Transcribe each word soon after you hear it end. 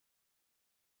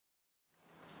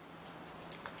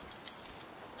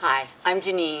Hi, I'm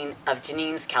Jeaneane of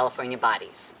Jeaneane's California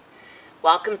Bodies.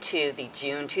 Welcome to the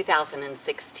June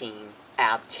 2016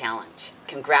 AB Challenge.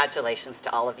 Congratulations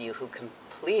to all of you who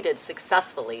completed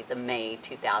successfully the May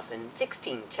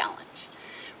 2016 challenge.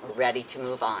 We're ready to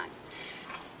move on.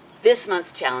 This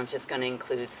month's challenge is going to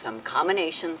include some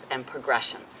combinations and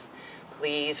progressions.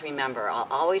 Please remember, I'll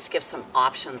always give some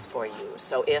options for you.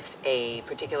 So if a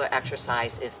particular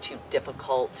exercise is too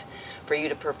difficult for you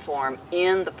to perform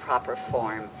in the proper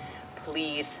form,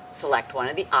 please select one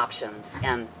of the options,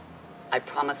 and I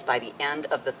promise by the end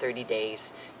of the 30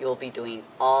 days, you will be doing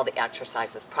all the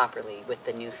exercises properly with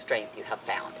the new strength you have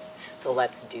found. So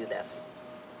let's do this.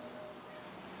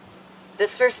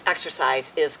 This first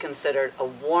exercise is considered a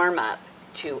warm-up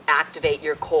to activate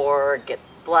your core, get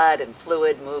blood and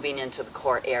fluid moving into the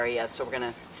core area. So we're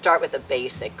going to start with a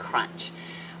basic crunch.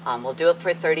 We'll do it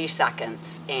for 30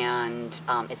 seconds, and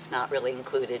it's not really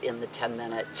included in the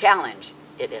 10-minute challenge.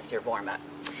 It is your warm-up.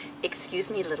 Excuse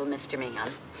me, little Mr. Man.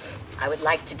 I would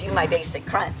like to do my basic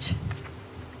crunch.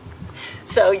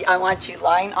 So I want you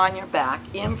lying on your back,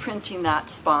 imprinting that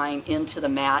spine into the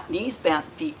mat, knees bent,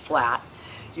 feet flat.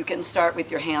 You can start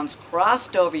with your hands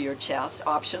crossed over your chest,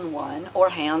 option 1,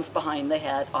 or hands behind the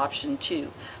head, option 2.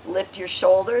 Lift your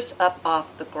shoulders up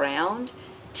off the ground,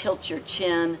 tilt your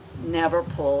chin, never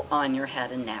pull on your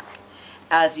head and neck.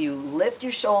 As you lift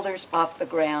your shoulders off the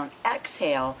ground,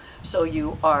 exhale, so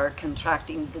you are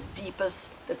contracting the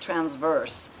deepest, the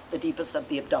transverse, the deepest of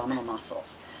the abdominal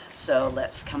muscles. So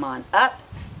let's come on up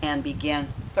and begin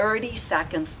 30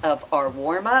 seconds of our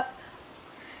warm-up.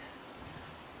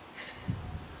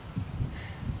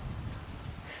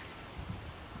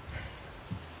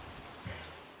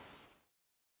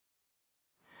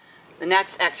 The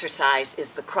next exercise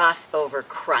is the crossover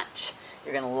crunch.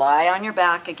 You're going to lie on your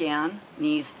back again,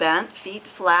 knees bent, feet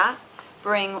flat.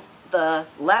 Bring the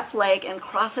left leg and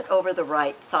cross it over the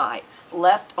right thigh.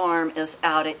 Left arm is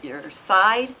out at your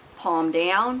side, palm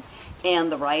down,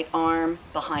 and the right arm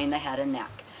behind the head and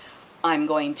neck. I'm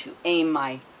going to aim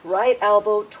my right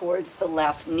elbow towards the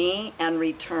left knee and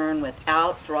return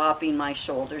without dropping my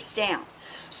shoulders down.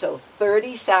 So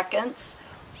 30 seconds.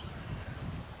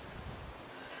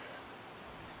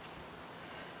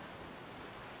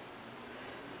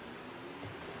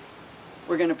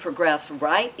 We're going to progress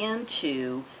right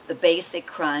into the basic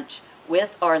crunch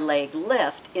with our leg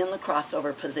lift in the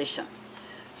crossover position.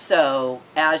 So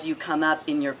as you come up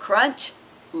in your crunch,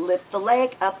 lift the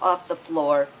leg up off the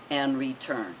floor and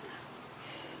return.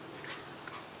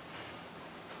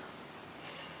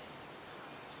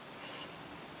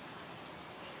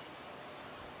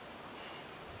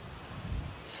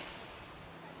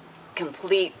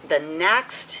 Complete the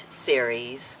next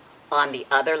series on the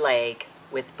other leg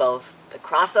with both the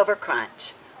crossover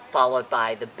crunch followed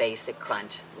by the basic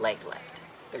crunch leg lift.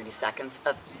 30 seconds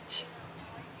of each.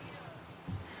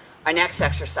 Our next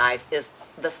exercise is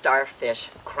the starfish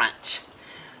crunch.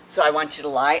 So I want you to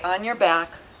lie on your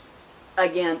back,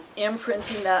 again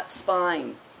imprinting that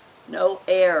spine. No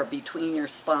air between your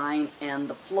spine and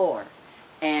the floor.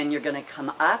 And you're going to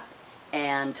come up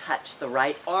and touch the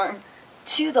right arm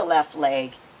to the left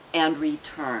leg and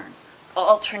return.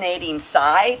 Alternating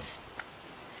sides.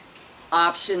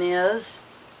 Option is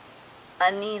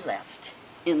a knee lift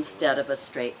instead of a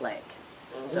straight leg.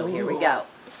 So here we go.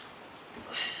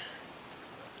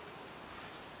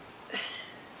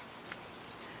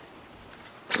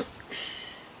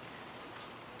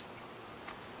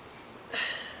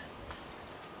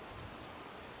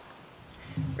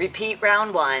 Repeat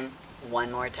round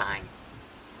one more time.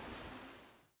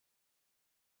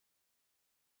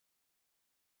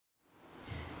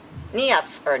 Knee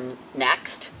ups are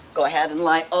next. Go ahead and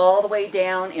lie all the way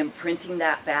down, imprinting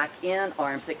that back in,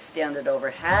 arms extended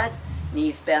overhead,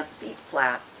 knees bent, feet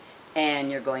flat.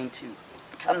 And you're going to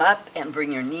come up and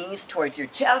bring your knees towards your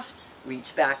chest,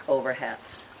 reach back overhead.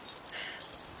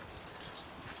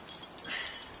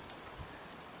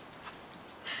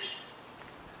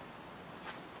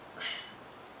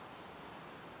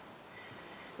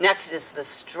 Next is the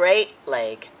straight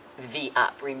leg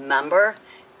V-up. Remember,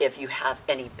 if you have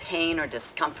any pain or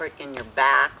discomfort in your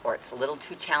back or it's a little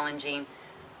too challenging,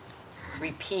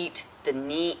 repeat the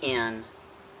knee in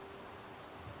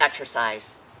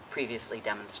exercise previously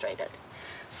demonstrated.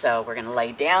 So we're going to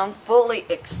lay down, fully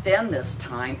extend this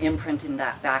time, imprinting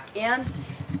that back in,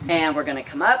 and we're going to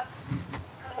come up,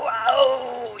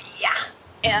 whoa, yeah,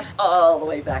 and all the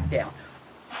way back down.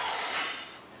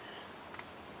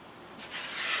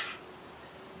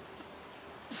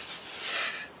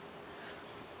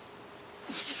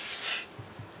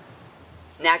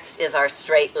 Next is our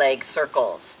straight leg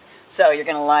circles. So you're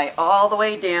going to lie all the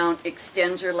way down,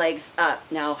 extend your legs up.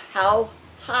 Now, how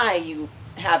high you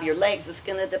have your legs is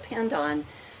going to depend on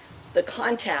the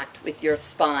contact with your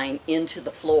spine into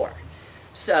the floor.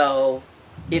 So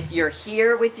if you're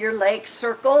here with your leg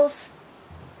circles,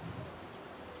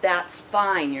 that's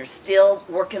fine. You're still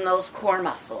working those core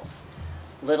muscles.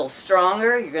 A little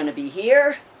stronger, you're going to be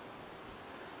here,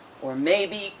 or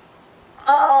maybe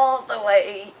all the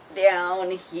way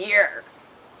down here.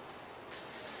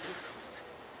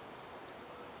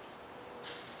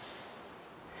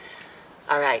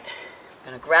 All right,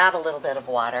 I'm going to grab a little bit of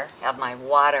water. Have my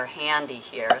water handy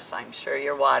here, so I'm sure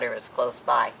your water is close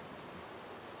by.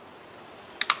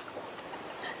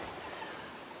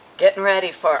 Getting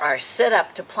ready for our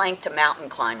sit-up to plank to mountain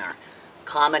climber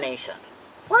combination.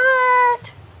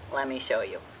 What? Let me show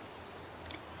you.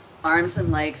 Arms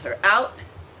and legs are out.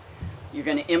 You're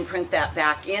going to imprint that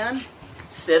back in.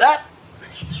 Sit up.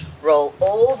 Roll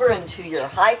over into your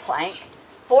high plank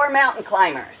for mountain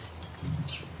climbers.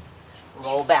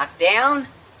 Roll back down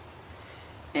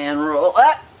and roll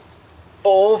up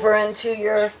over into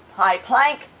your high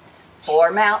plank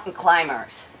for mountain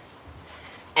climbers.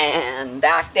 And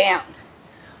back down.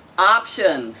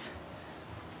 Options.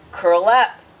 Curl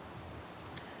up.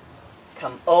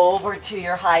 Come over to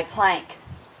your high plank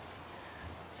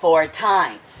 4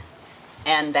 times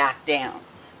and back down.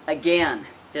 Again,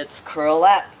 it's curl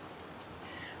up.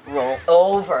 Roll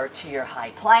over to your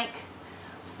high plank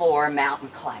for mountain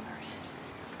climbers.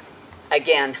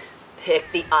 Again,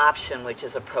 pick the option which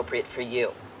is appropriate for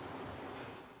you.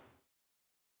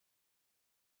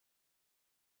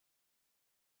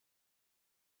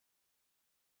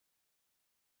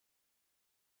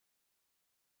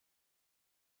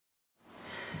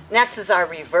 Next is our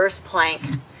reverse plank.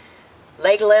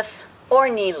 Leg lifts or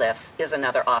knee lifts is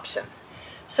another option.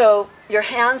 So your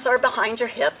hands are behind your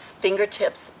hips,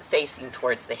 fingertips facing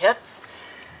towards the hips,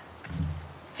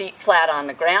 feet flat on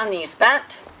the ground, knees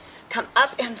bent. Come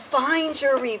up and find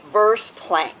your reverse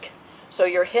plank. So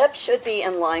your hips should be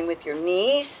in line with your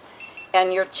knees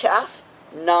and your chest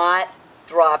not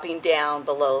dropping down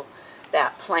below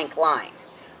that plank line.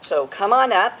 So come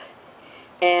on up.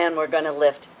 And we're going to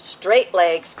lift straight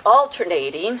legs,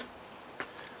 alternating.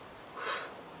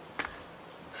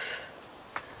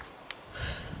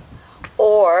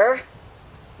 Or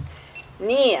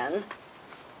knee in.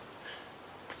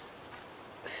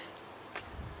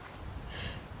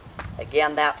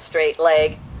 Again, that straight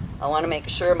leg. I want to make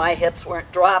sure my hips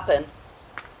weren't dropping.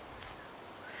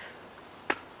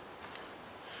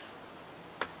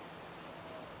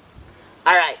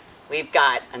 All right. We've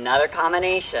got another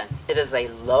combination. It is a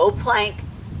low plank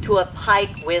to a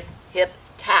pike with hip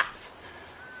taps.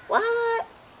 What?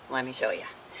 Let me show you.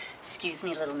 Excuse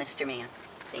me, little Mr. Man.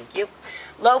 Thank you.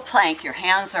 Low plank, your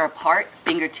hands are apart,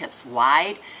 fingertips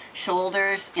wide,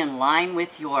 shoulders in line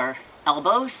with your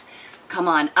elbows. Come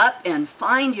on up and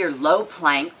find your low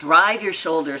plank. Drive your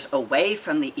shoulders away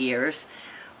from the ears.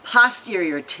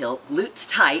 Posterior tilt, glutes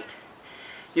tight.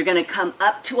 You're going to come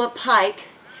up to a pike,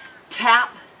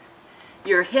 tap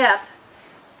your hip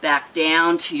back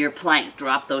down to your plank.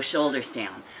 Drop those shoulders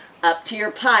down. Up to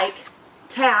your pike,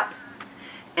 tap,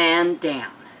 and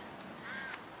down.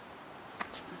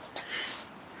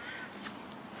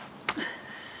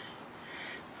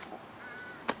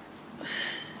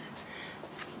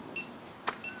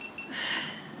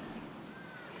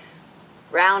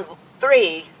 Round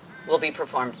 3 will be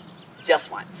performed just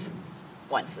once.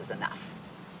 Once is enough.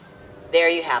 There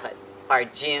you have it. Our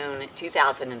June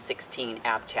 2016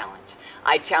 Ab Challenge.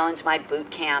 I challenge my boot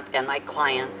camp and my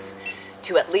clients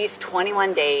to at least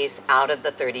 21 days out of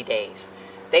the 30 days.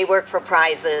 They work for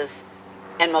prizes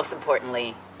and, most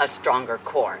importantly, a stronger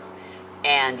core.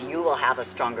 And you will have a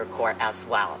stronger core as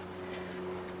well.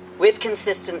 With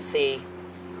consistency,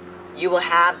 you will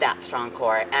have that strong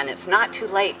core, and it's not too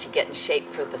late to get in shape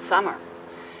for the summer.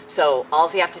 So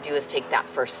all you have to do is take that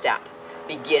first step.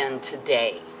 Begin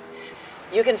today.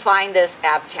 You can find this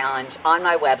ab challenge on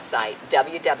my website,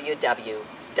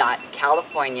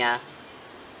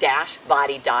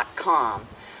 www.california-body.com.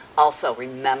 Also,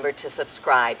 remember to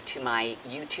subscribe to my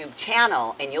YouTube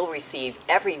channel, and you'll receive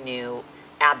every new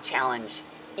ab challenge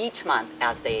each month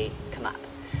as they come up.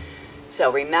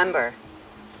 So remember,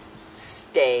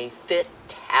 stay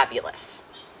fit-tabulous.